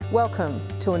Welcome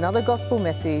to another Gospel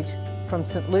message from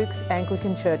St Luke's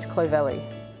Anglican Church, Clovelly.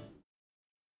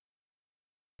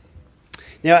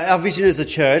 Now, our vision as a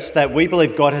church that we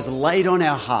believe God has laid on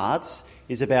our hearts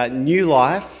is about new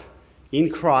life in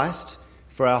Christ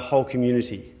for our whole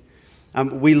community.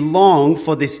 We long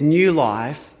for this new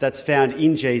life that's found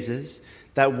in Jesus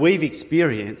that we've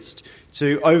experienced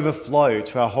to overflow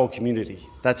to our whole community.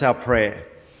 That's our prayer.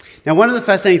 Now, one of the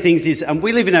fascinating things is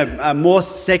we live in a more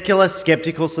secular,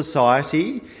 sceptical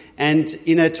society, and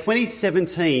in a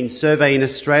 2017 survey in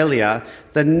Australia,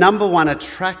 the number one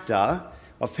attractor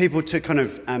of people to kind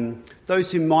of,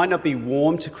 those who might not be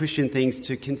warm to Christian things,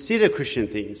 to consider Christian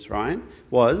things, right,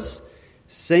 was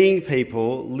seeing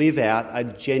people live out a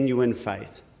genuine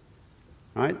faith,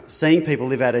 right? Seeing people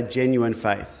live out a genuine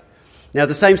faith. Now,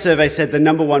 the same survey said the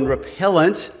number one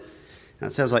repellent,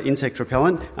 that sounds like insect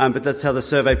repellent, but that's how the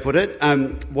survey put it,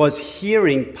 was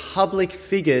hearing public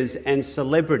figures and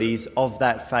celebrities of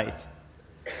that faith,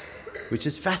 which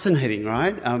is fascinating,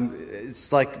 right?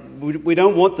 It's like we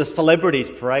don't want the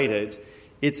celebrities paraded.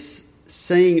 It's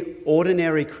seeing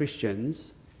ordinary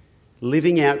Christians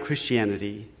living out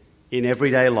Christianity in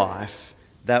everyday life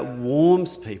that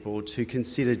warms people to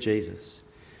consider Jesus.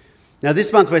 Now,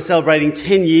 this month we're celebrating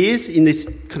 10 years in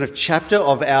this kind of chapter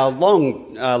of our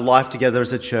long life together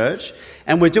as a church,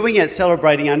 and we're doing it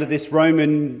celebrating under this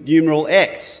Roman numeral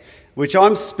X, which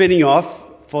I'm spinning off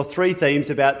for three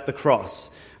themes about the cross.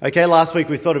 Okay, last week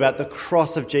we thought about the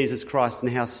cross of Jesus Christ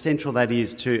and how central that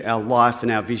is to our life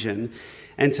and our vision.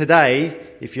 And today,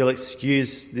 if you'll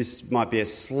excuse, this might be a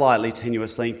slightly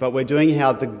tenuous link, but we're doing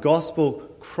how the gospel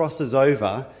crosses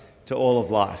over to all of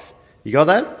life. You got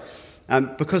that?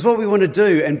 Because what we want to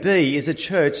do and be is a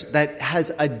church that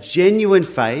has a genuine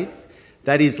faith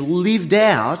that is lived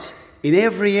out in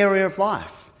every area of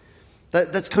life.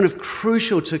 That's kind of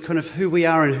crucial to kind of who we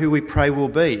are and who we pray will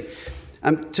be.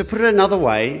 To put it another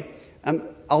way,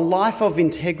 a life of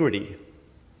integrity.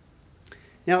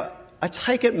 Now, I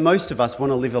take it most of us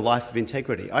want to live a life of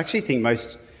integrity. I actually think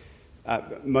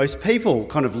most people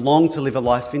kind of long to live a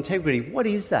life of integrity. What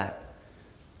is that?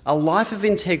 A life of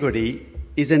integrity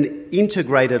is an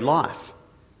integrated life,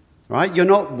 right? You're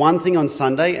not one thing on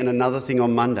Sunday and another thing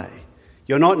on Monday.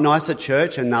 You're not nice at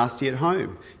church and nasty at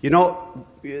home.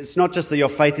 It's not just that your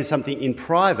faith is something in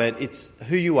private, it's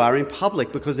who you are in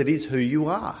public, because it is who you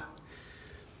are.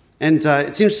 And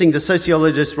it's interesting, the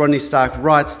sociologist Rodney Stark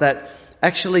writes that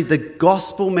actually the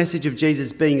gospel message of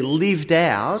Jesus being lived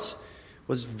out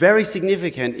was very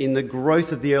significant in the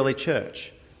growth of the early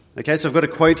church. Okay, so I've got a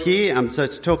quote here. So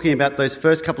it's talking about those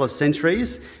first couple of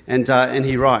centuries, and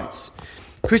he writes,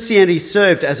 "Christianity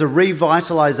served as a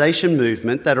revitalisation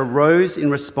movement that arose in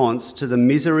response to the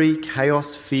misery,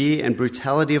 chaos, fear and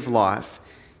brutality of life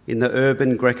in the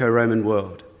urban Greco-Roman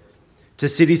world. To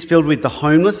cities filled with the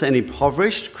homeless and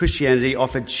impoverished, Christianity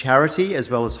offered charity as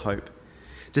well as hope.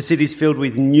 To cities filled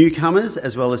with newcomers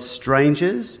as well as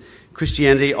strangers,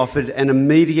 Christianity offered an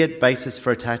immediate basis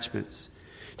for attachments.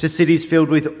 To cities filled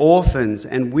with orphans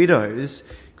and widows,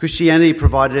 Christianity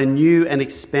provided a new and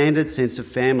expanded sense of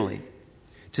family.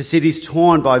 To cities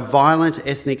torn by violent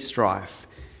ethnic strife,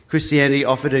 Christianity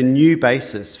offered a new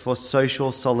basis for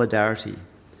social solidarity.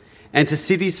 And to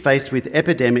cities faced with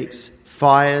epidemics,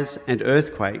 fires and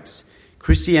earthquakes,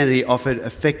 Christianity offered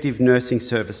effective nursing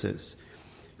services.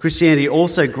 Christianity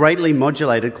also greatly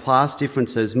modulated class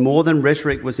differences more than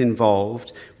rhetoric was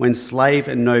involved when slave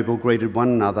and noble greeted one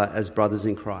another as brothers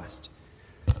in Christ."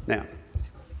 Now,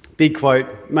 big quote,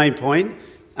 main point.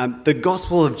 The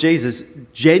gospel of Jesus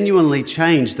genuinely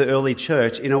changed the early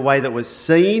church in a way that was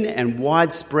seen and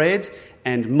widespread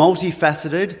and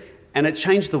multifaceted, and it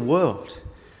changed the world.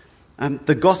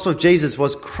 The gospel of Jesus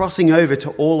was crossing over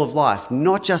to all of life,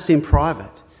 not just in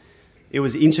private. It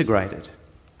was integrated.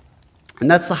 And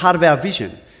that's the heart of our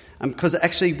vision, because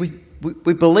actually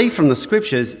we believe from the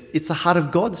scriptures it's the heart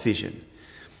of God's vision.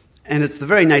 And it's the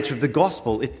very nature of the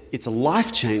gospel. It's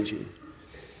life-changing.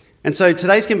 And so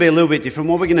today's going to be a little bit different.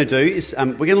 What we're going to do is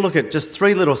we're going to look at just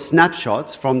three little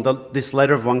snapshots from this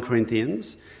letter of 1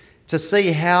 Corinthians to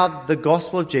see how the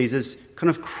gospel of Jesus kind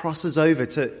of crosses over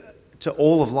to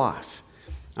all of life,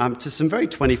 to some very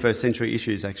 21st century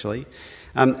issues, actually.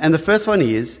 And the first one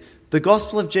is, the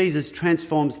gospel of Jesus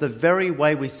transforms the very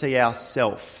way we see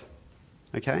ourselves,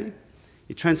 okay?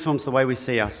 It transforms the way we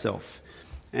see ourselves,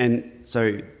 and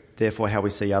so therefore how we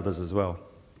see others as well.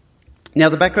 Now,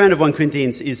 the background of 1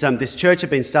 Corinthians is this church had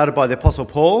been started by the Apostle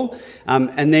Paul,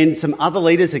 and then some other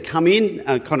leaders had come in,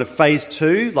 kind of phase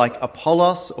 2, like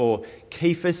Apollos or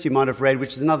Cephas, you might have read,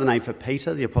 which is another name for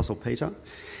Peter, the Apostle Peter.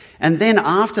 And then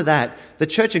after that, the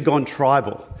church had gone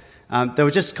tribal. They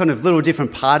were just kind of little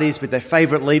different parties with their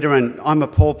favourite leader, and I'm a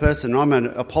Paul person, I'm an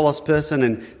Apollos person,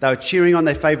 and they were cheering on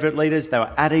their favourite leaders, they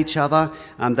were at each other,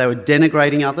 they were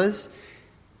denigrating others.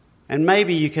 And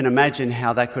maybe you can imagine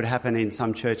how that could happen in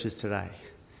some churches today.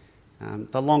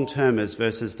 The long-termers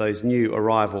versus those new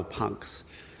arrival punks.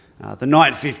 The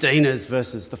night 15ers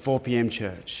versus the 4 p.m.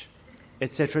 church,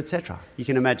 etc., etc. You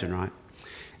can imagine, right?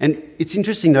 And it's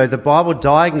interesting, though, the Bible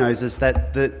diagnoses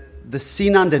that the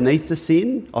sin underneath the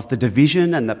sin of the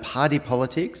division and the party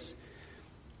politics,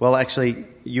 well, actually,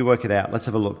 you work it out. Let's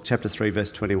have a look. Chapter 3,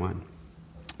 verse 21.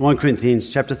 1 Corinthians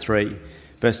chapter 3,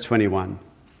 verse 21.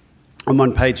 I'm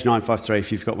on page 953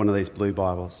 if you've got one of these blue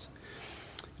Bibles.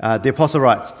 The apostle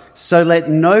writes, "So let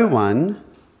no one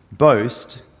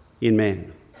boast in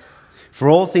men. For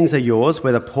all things are yours,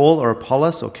 whether Paul or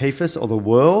Apollos or Cephas or the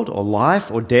world or life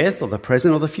or death or the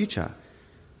present or the future.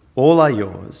 All are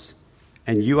yours,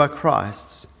 and you are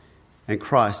Christ's, and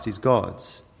Christ is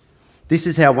God's. This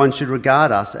is how one should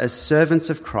regard us, as servants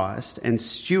of Christ and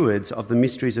stewards of the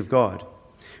mysteries of God.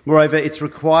 Moreover, it's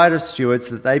required of stewards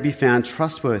that they be found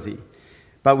trustworthy.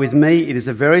 But with me it is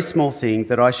a very small thing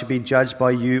that I should be judged by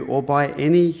you or by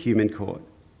any human court.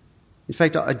 In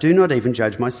fact, I do not even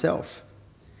judge myself.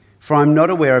 For I am not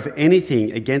aware of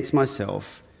anything against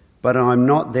myself, but I am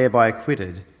not thereby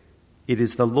acquitted. It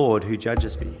is the Lord who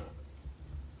judges me."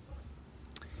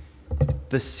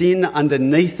 The sin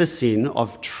underneath the sin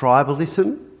of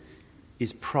tribalism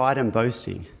is pride and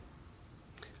boasting.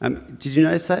 Did you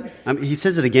notice that? He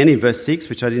says it again in verse 6,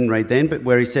 which I didn't read then, but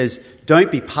where he says,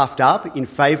 "Don't be puffed up in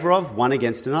favour of one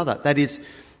against another." That is,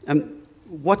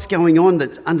 what's going on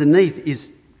that's underneath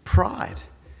is pride.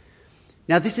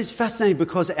 Now, this is fascinating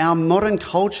because our modern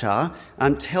culture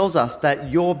tells us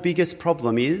that your biggest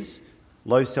problem is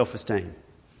low self-esteem.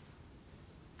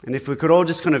 And if we could all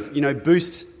just kind of,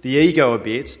 boost the ego a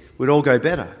bit, we'd all go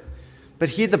better. But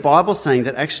here the Bible's saying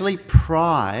that actually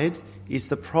pride is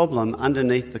the problem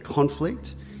underneath the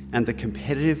conflict and the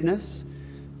competitiveness,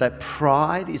 that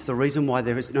pride is the reason why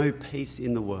there is no peace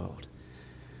in the world.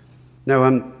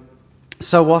 Now,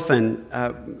 so often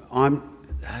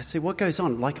I see what goes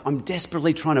on. Like, I'm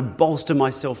desperately trying to bolster my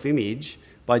self-image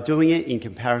by doing it in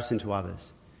comparison to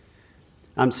others.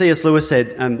 C.S. Lewis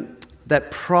said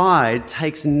that pride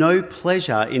takes no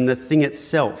pleasure in the thing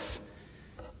itself,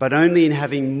 but only in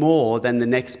having more than the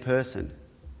next person.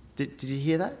 Did you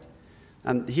hear that?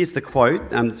 Here's the quote,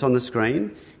 it's on the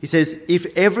screen. He says, "If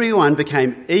everyone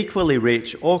became equally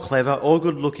rich or clever or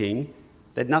good-looking,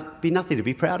 there'd be nothing to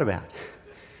be proud about."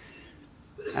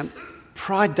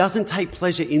 Pride doesn't take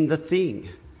pleasure in the thing,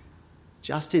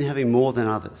 just in having more than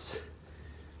others.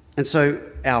 And so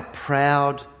our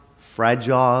proud,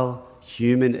 fragile,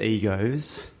 human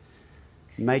egos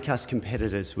make us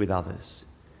competitors with others.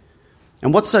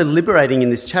 And what's so liberating in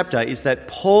this chapter is that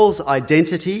Paul's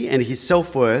identity and his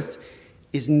self-worth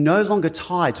is no longer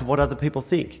tied to what other people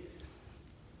think.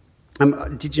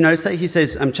 Did you notice that? He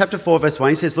says, chapter 4, verse 1,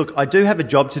 he says, "Look, I do have a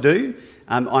job to do.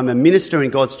 I'm a minister in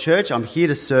God's church. I'm here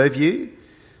to serve you.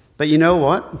 But you know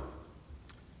what?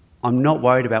 I'm not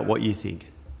worried about what you think.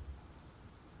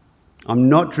 I'm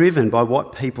not driven by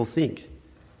what people think."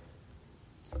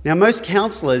 Now, most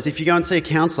counsellors, if you go and see a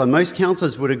counsellor, most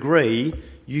counsellors would agree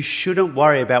you shouldn't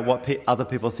worry about what other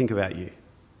people think about you.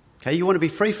 Okay, you want to be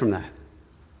free from that.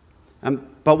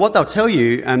 But what they'll tell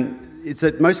you is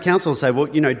that most counsellors say, well,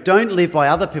 don't live by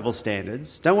other people's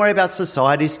standards. Don't worry about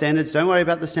society's standards. Don't worry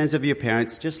about the standards of your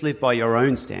parents. Just live by your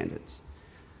own standards.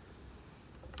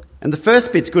 And the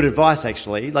first bit's good advice,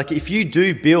 actually. Like, if you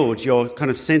do build your kind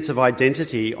of sense of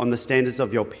identity on the standards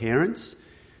of your parents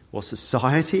or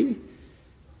society,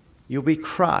 you'll be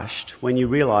crushed when you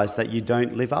realise that you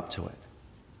don't live up to it.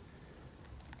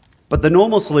 But the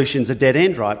normal solution's a dead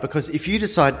end, right? Because if you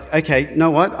decide, okay, you know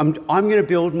what, I'm going to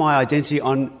build my identity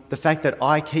on the fact that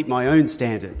I keep my own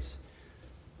standards,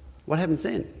 what happens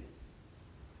then?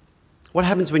 What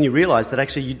happens when you realise that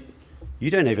actually you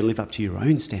don't even live up to your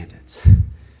own standards,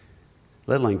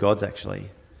 let alone God's actually?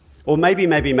 Or maybe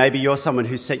you're someone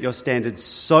who's set your standards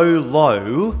so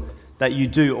low that you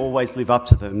do always live up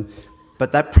to them,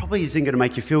 but that probably isn't going to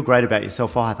make you feel great about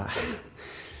yourself either.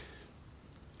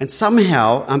 And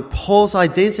somehow, Paul's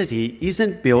identity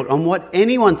isn't built on what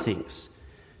anyone thinks,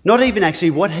 not even actually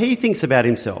what he thinks about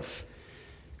himself.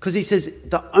 Because he says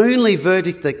the only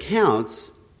verdict that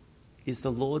counts is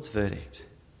the Lord's verdict.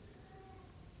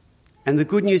 And the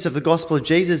good news of the gospel of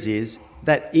Jesus is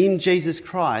that in Jesus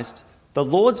Christ, the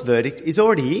Lord's verdict is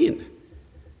already in.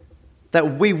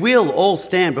 That we will all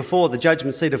stand before the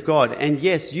judgment seat of God. And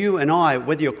yes, you and I,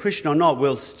 whether you're Christian or not,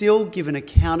 will still give an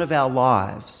account of our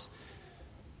lives.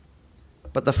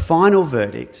 But the final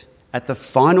verdict at the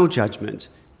final judgment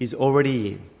is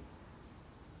already in.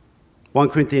 1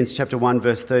 Corinthians chapter 1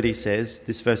 verse 30 says,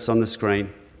 this verse is on the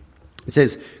screen, it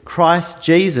says, Christ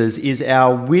Jesus is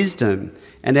our wisdom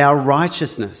and our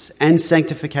righteousness and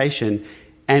sanctification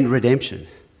and redemption.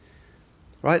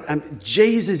 Right?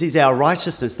 Jesus is our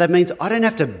righteousness. That means I don't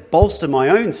have to bolster my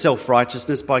own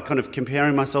self-righteousness by kind of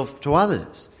comparing myself to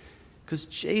others, because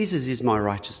Jesus is my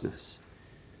righteousness.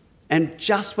 And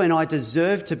just when I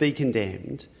deserve to be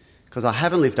condemned, because I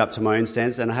haven't lived up to my own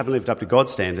standards and I haven't lived up to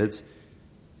God's standards,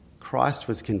 Christ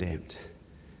was condemned.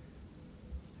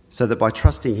 So that by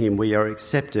trusting him, we are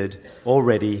accepted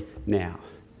already now.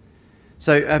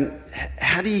 So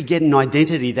how do you get an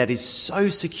identity that is so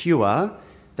secure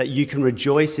that you can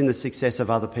rejoice in the success of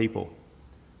other people?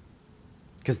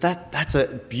 Because that's a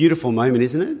beautiful moment,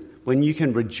 isn't it? When you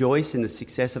can rejoice in the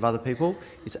success of other people.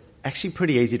 It's actually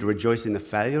pretty easy to rejoice in the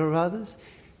failure of others,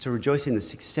 to rejoice in the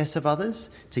success of others,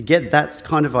 to get that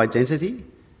kind of identity.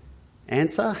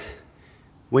 Answer: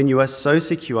 when you are so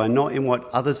secure, not in what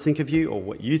others think of you or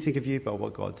what you think of you, but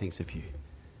what God thinks of you.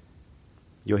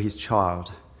 You're his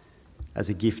child as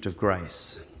a gift of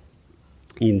grace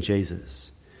in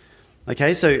Jesus.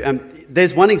 Okay, so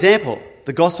there's one example.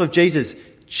 The gospel of Jesus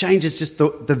changes just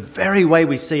the very way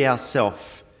we see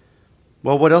ourselves.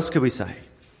 Well, what else could we say?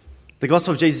 The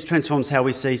gospel of Jesus transforms how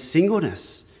we see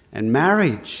singleness and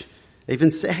marriage, even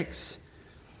sex.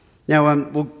 Now,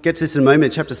 we'll get to this in a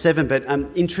moment, chapter 7, but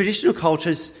in traditional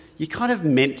cultures, you're kind of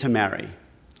meant to marry,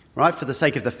 right? For the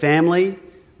sake of the family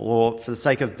or for the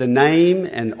sake of the name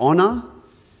and honour.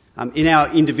 In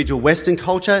our individual Western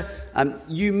culture,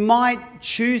 you might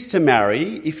choose to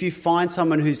marry if you find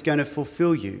someone who's going to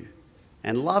fulfil you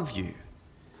and love you.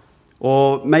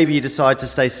 Or maybe you decide to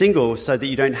stay single so that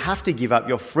you don't have to give up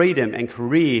your freedom and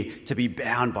career to be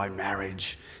bound by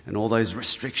marriage and all those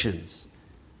restrictions.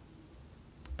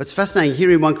 But it's fascinating,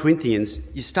 here in 1 Corinthians,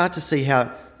 you start to see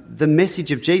how the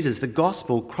message of Jesus, the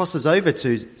gospel, crosses over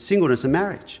to singleness and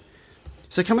marriage.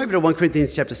 So come over to 1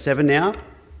 Corinthians chapter 7 now.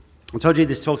 I told you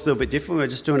this talk's a little bit different. We're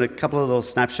just doing a couple of little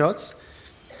snapshots.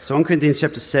 So 1 Corinthians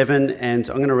chapter 7, and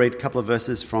I'm going to read a couple of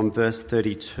verses from verse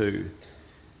 32.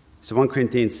 So 1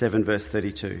 Corinthians 7, verse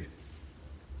 32.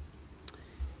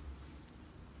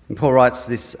 And Paul writes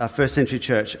this first century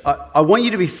church, I want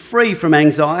you to be free from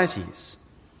anxieties.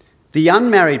 The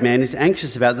unmarried man is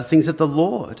anxious about the things of the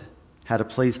Lord, how to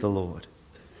please the Lord.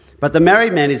 But the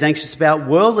married man is anxious about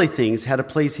worldly things, how to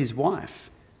please his wife,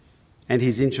 and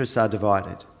his interests are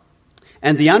divided.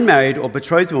 And the unmarried or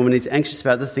betrothed woman is anxious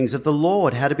about the things of the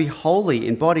Lord, how to be holy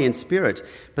in body and spirit.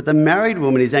 But the married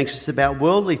woman is anxious about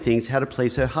worldly things, how to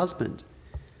please her husband.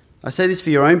 I say this for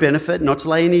your own benefit, not to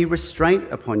lay any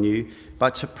restraint upon you,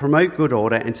 but to promote good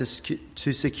order and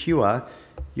to secure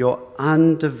your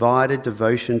undivided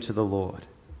devotion to the Lord.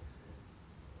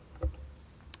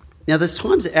 Now, there's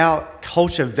times our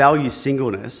culture values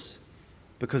singleness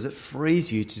because it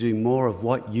frees you to do more of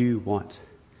what you want.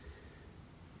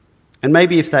 And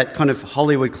maybe if that kind of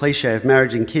Hollywood cliche of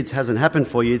marriage and kids hasn't happened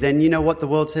for you, then you know what the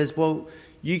world says, well,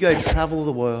 you go travel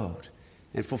the world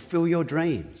and fulfill your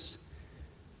dreams.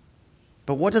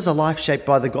 But what does a life shaped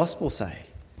by the gospel say?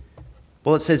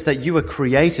 Well, it says that you were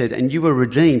created and you were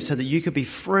redeemed so that you could be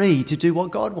free to do what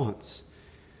God wants.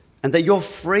 And that your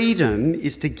freedom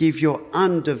is to give your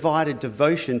undivided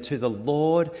devotion to the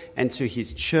Lord and to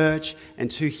his church and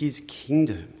to his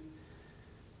kingdom.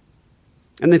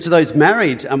 And then to those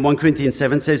married, 1 Corinthians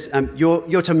 7 says,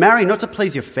 you're to marry not to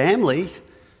please your family,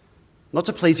 not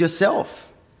to please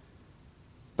yourself,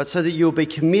 but so that you'll be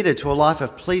committed to a life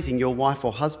of pleasing your wife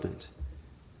or husband.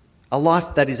 A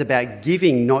life that is about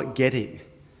giving, not getting.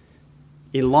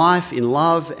 In life, in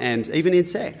love, and even in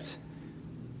sex.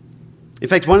 In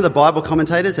fact, one of the Bible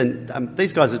commentators, and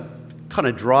these guys are kind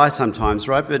of dry sometimes,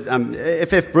 right? But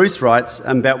F.F. Bruce writes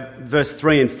about verse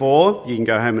 3 and 4. You can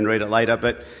go home and read it later.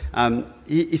 But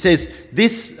he says,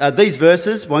 these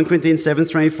verses, 1 Corinthians 7,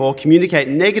 3 and 4, communicate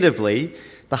negatively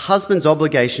the husband's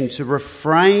obligation to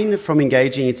refrain from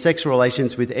engaging in sexual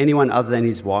relations with anyone other than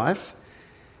his wife,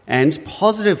 and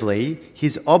positively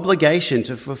his obligation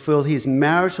to fulfill his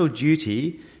marital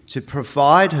duty to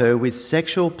provide her with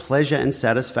sexual pleasure and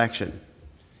satisfaction.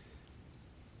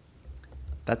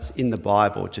 That's in the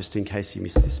Bible, just in case you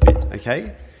missed this bit,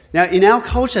 okay? Now, in our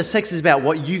culture, sex is about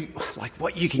what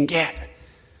you can get,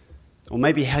 or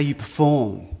maybe how you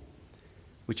perform,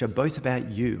 which are both about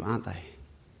you, aren't they?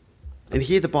 And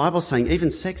here the Bible's saying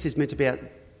even sex is meant to be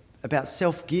about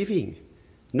self-giving,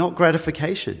 not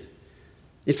gratification.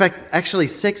 In fact, actually,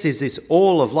 sex is this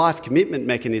all-of-life commitment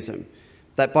mechanism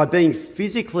that by being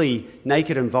physically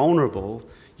naked and vulnerable,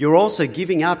 you're also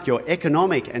giving up your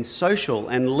economic and social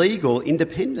and legal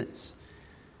independence.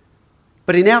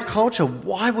 But in our culture,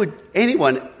 why would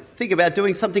anyone think about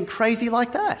doing something crazy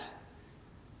like that?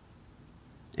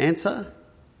 Answer?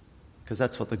 Because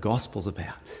that's what the gospel's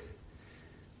about.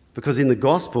 Because in the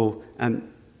gospel,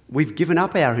 we've given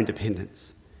up our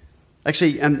independence.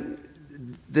 Actually,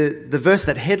 the verse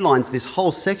that headlines this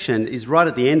whole section is right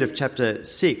at the end of chapter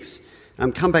 6.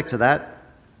 Come back to that.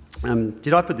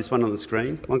 Did I put this one on the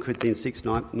screen? 1 Corinthians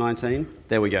 6:19.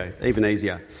 There we go, even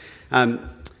easier.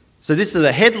 So this is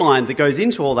the headline that goes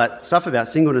into all that stuff about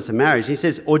singleness and marriage. He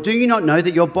says, "Or do you not know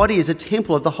that your body is a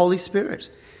temple of the Holy Spirit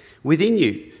within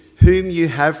you, whom you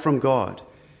have from God?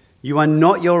 You are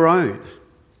not your own,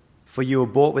 for you were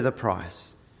bought with a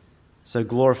price. So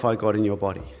glorify God in your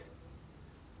body."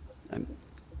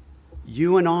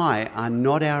 You and I are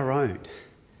not our own.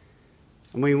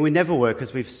 I mean, we never were,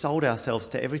 because we've sold ourselves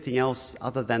to everything else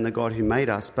other than the God who made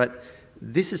us. But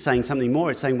this is saying something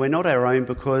more. It's saying we're not our own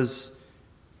because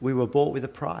we were bought with a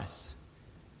price.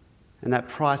 And that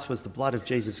price was the blood of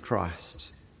Jesus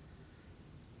Christ.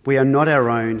 We are not our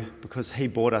own because he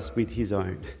bought us with his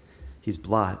own, his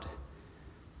blood.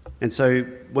 And so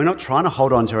we're not trying to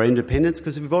hold on to our independence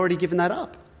because we've already given that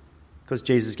up, because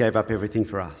Jesus gave up everything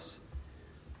for us.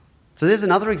 So there's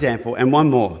another example, and one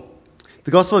more.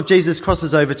 The gospel of Jesus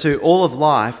crosses over to all of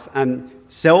life,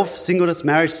 self, singleness,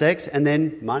 marriage, sex, and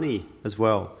then money as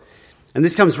well. And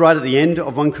this comes right at the end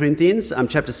of 1 Corinthians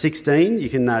chapter 16. You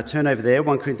can turn over there,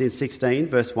 1 Corinthians 16,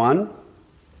 verse 1.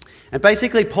 And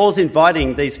basically Paul's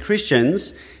inviting these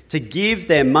Christians to give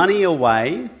their money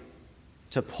away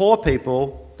to poor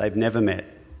people they've never met.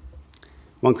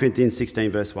 1 Corinthians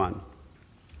 16, verse 1.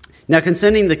 "Now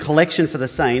concerning the collection for the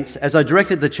saints, as I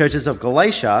directed the churches of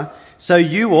Galatia, so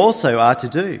you also are to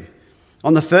do.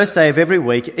 On the first day of every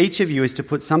week, each of you is to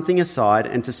put something aside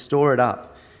and to store it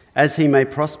up, as he may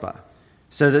prosper,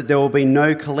 so that there will be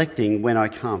no collecting when I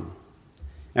come.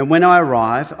 And when I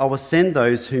arrive, I will send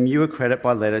those whom you accredit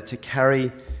by letter to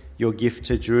carry your gift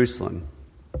to Jerusalem."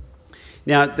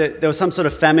 Now, there was some sort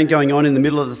of famine going on in the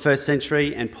middle of the first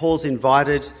century, and Paul's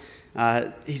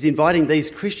he's inviting these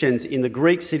Christians in the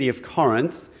Greek city of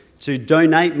Corinth to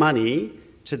donate money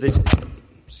to the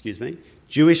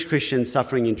Jewish Christians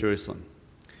suffering in Jerusalem.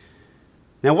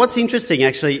 Now, what's interesting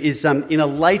actually is in a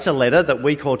later letter that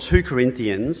we call 2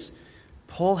 Corinthians,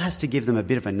 Paul has to give them a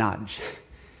bit of a nudge.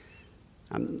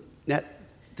 Now,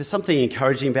 there's something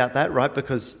encouraging about that, right?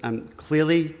 Because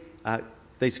clearly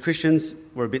these Christians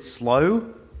were a bit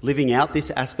slow living out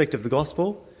this aspect of the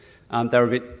gospel. They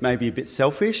were maybe a bit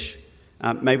selfish.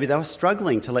 Maybe they were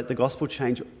struggling to let the gospel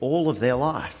change all of their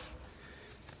life.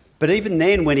 But even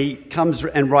then, when he comes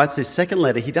and writes this second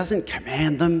letter, he doesn't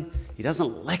command them. He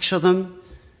doesn't lecture them.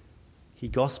 He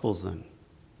gospels them.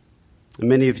 And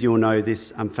many of you will know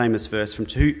this famous verse from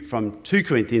 2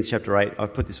 Corinthians chapter 8.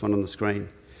 I've put this one on the screen.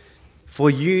 "For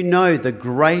you know the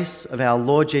grace of our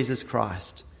Lord Jesus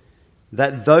Christ,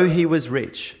 that though he was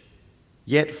rich,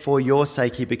 yet for your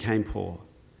sake he became poor,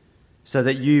 so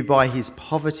that you by his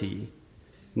poverty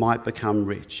might become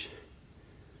rich."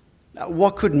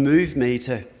 What could move me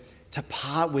to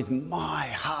part with my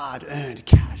hard-earned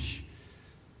cash,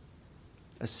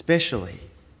 especially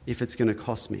if it's going to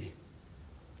cost me?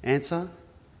 Answer: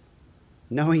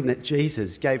 knowing that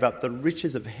Jesus gave up the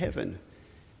riches of heaven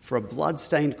for a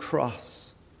blood-stained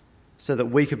cross so that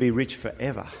we could be rich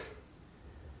forever.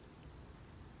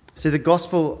 See, the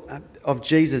gospel of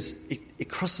Jesus, it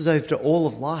crosses over to all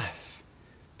of life.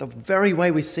 The very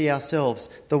way we see ourselves,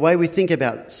 the way we think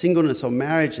about singleness or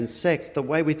marriage and sex, the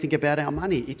way we think about our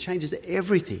money, it changes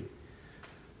everything.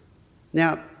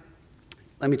 Now,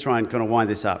 let me try and kind of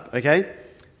wind this up, okay?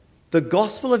 The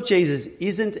gospel of Jesus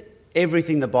isn't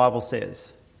everything the Bible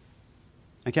says,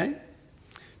 okay?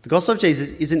 The gospel of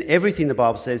Jesus isn't everything the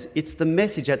Bible says. It's the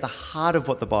message at the heart of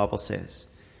what the Bible says.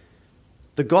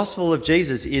 The gospel of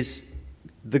Jesus is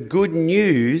the good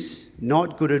news,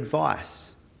 not good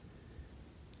advice,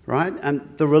 right?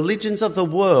 The religions of the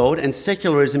world and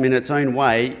secularism in its own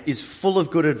way is full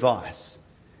of good advice.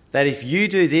 That if you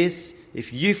do this,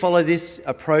 if you follow this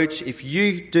approach, if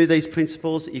you do these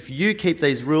principles, if you keep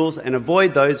these rules and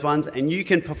avoid those ones, and you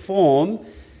can perform,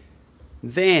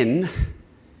 then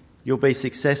you'll be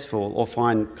successful or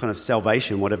find kind of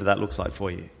salvation, whatever that looks like for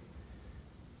you.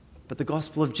 But the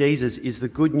gospel of Jesus is the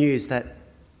good news that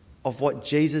of what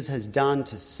Jesus has done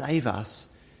to save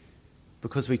us,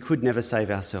 because we could never save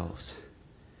ourselves.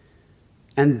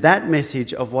 And that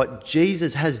message of what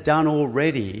Jesus has done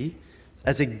already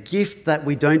as a gift that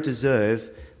we don't deserve,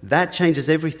 that changes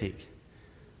everything.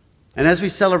 And as we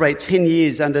celebrate 10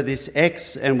 years under this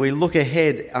X and we look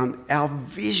ahead, our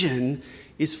vision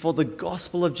is for the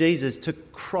gospel of Jesus to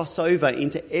cross over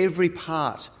into every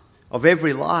part of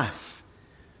every life.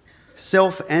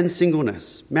 Self and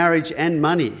singleness, marriage and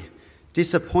money,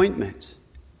 disappointment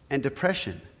and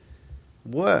depression,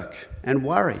 work and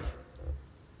worry.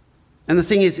 And the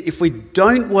thing is, if we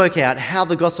don't work out how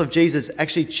the gospel of Jesus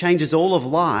actually changes all of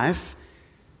life,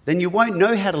 then you won't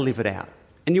know how to live it out.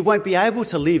 And you won't be able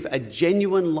to live a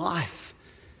genuine life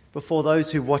before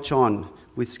those who watch on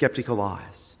with sceptical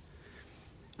eyes.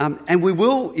 And we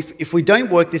will, if we don't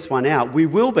work this one out, we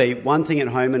will be one thing at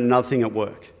home and another thing at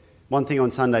work. One thing on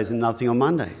Sundays and another thing on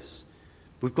Mondays.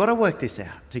 We've got to work this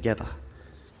out together.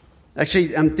 Actually,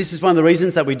 this is one of the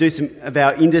reasons that we do some of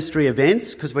our industry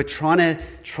events, because we're trying to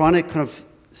kind of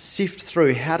sift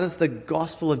through how does the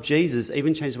gospel of Jesus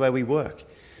even change the way we work.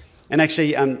 And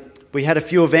actually, we had a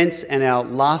few events, and our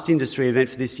last industry event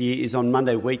for this year is on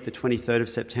Monday week, the 23rd of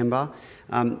September.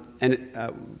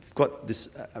 We've got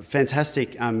this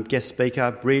fantastic guest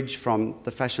speaker, Bridge, from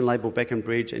the fashion label Beckham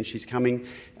Bridge, and she's coming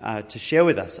to share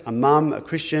with us, a mum, a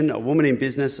Christian, a woman in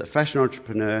business, a fashion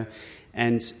entrepreneur.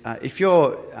 And if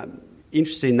you're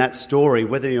interested in that story,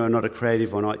 whether you're not a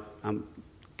creative or not,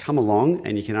 come along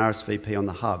and you can RSVP on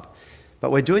the hub.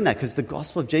 But we're doing that because the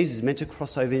gospel of Jesus is meant to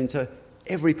cross over into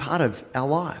every part of our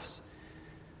lives.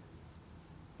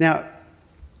 Now,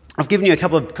 I've given you a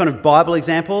couple of kind of Bible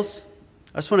examples.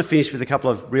 I just want to finish with a couple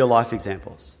of real-life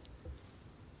examples.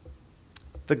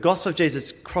 The gospel of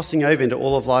Jesus crossing over into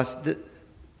all of life,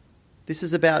 this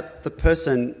is about the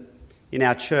person in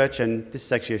our church, and this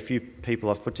is actually a few people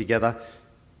I've put together,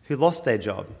 who lost their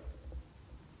job.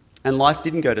 And life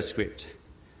didn't go to script.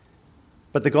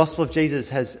 But the gospel of Jesus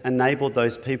has enabled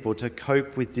those people to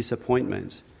cope with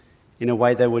disappointment in a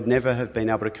way they would never have been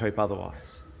able to cope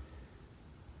otherwise.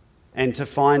 And to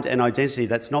find an identity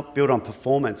that's not built on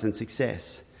performance and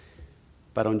success,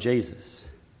 but on Jesus.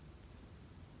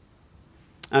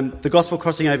 The gospel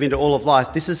crossing over into all of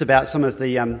life, this is about some of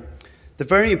the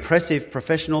very impressive,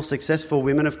 professional, successful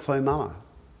women of Clomar.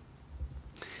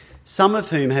 Some of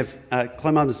whom have,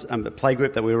 Clomar's a play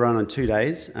group that we run on 2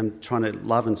 days, trying to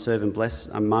love and serve and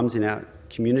bless mums in our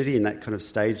community in that kind of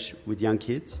stage with young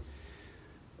kids.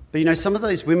 But you know, some of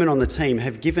those women on the team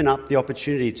have given up the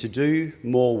opportunity to do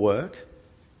more work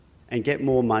and get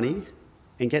more money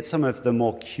and get some of the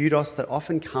more kudos that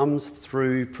often comes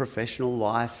through professional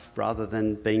life rather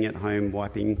than being at home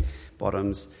wiping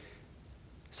bottoms.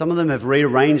 Some of them have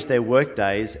rearranged their work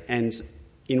days and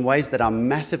in ways that are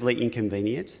massively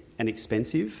inconvenient and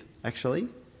expensive, actually,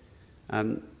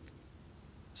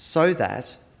 so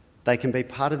that they can be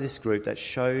part of this group that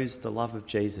shows the love of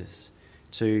Jesus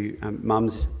to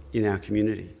mums in our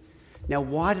community. Now,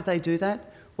 why do they do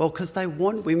that? Well, because they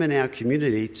want women in our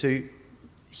community to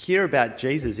hear about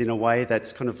Jesus in a way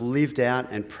that's kind of lived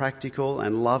out and practical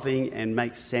and loving and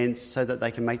makes sense so that they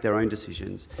can make their own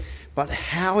decisions. But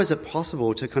how is it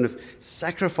possible to kind of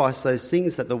sacrifice those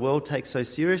things that the world takes so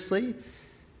seriously?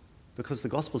 Because the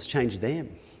gospel's changed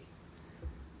them.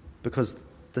 Because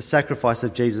the sacrifice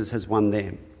of Jesus has won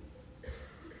them.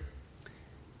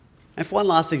 And for one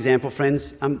last example,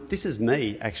 friends, this is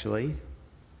me, actually.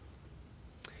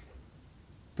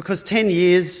 Because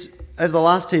over the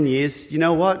last 10 years, you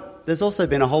know what? There's also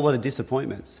been a whole lot of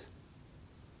disappointments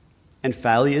and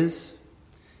failures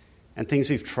and things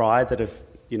we've tried that have,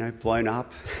 blown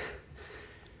up.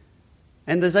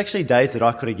 And there's actually days that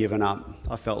I could have given up.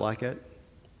 I felt like it.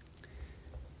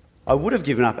 I would have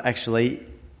given up, actually,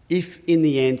 if in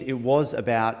the end it was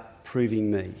about proving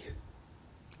me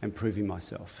and proving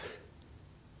myself.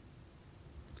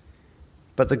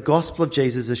 But the gospel of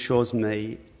Jesus assures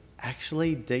me,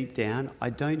 actually, deep down, I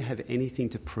don't have anything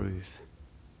to prove.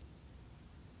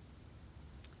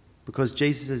 Because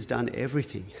Jesus has done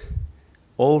everything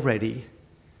already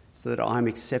so that I'm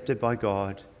accepted by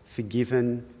God,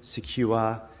 forgiven,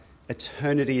 secure,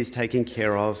 eternity is taken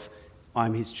care of,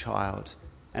 I'm his child,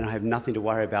 and I have nothing to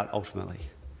worry about ultimately.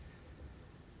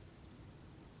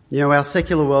 Our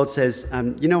secular world says,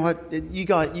 you know what,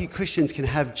 you Christians can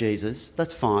have Jesus,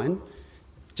 that's fine.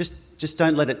 Just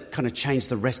don't let it kind of change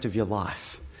the rest of your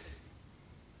life.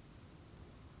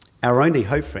 Our only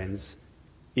hope, friends,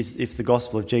 is if the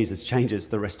gospel of Jesus changes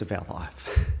the rest of our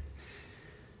life.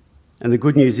 And the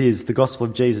good news is the gospel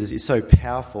of Jesus is so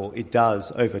powerful, it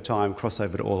does, over time, cross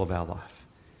over to all of our life.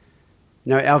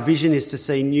 Now, our vision is to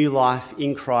see new life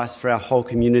in Christ for our whole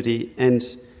community. And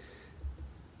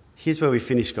here's where we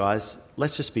finish, guys.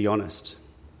 Let's just be honest.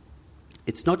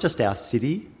 It's not just our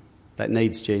city that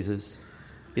needs Jesus.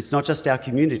 It's not just our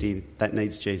community that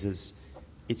needs Jesus.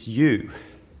 It's you.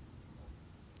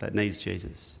 that needs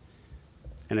Jesus.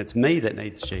 And it's me that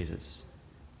needs Jesus.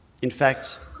 In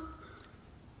fact,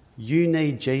 you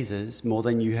need Jesus more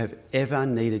than you have ever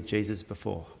needed Jesus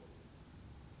before.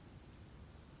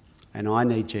 And I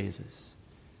need Jesus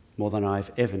more than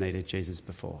I've ever needed Jesus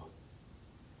before.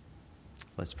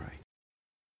 Let's pray.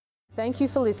 Thank you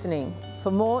for listening.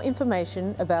 For more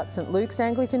information about St Luke's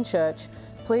Anglican Church,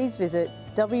 please visit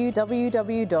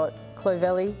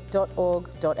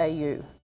www.clovelly.org.au.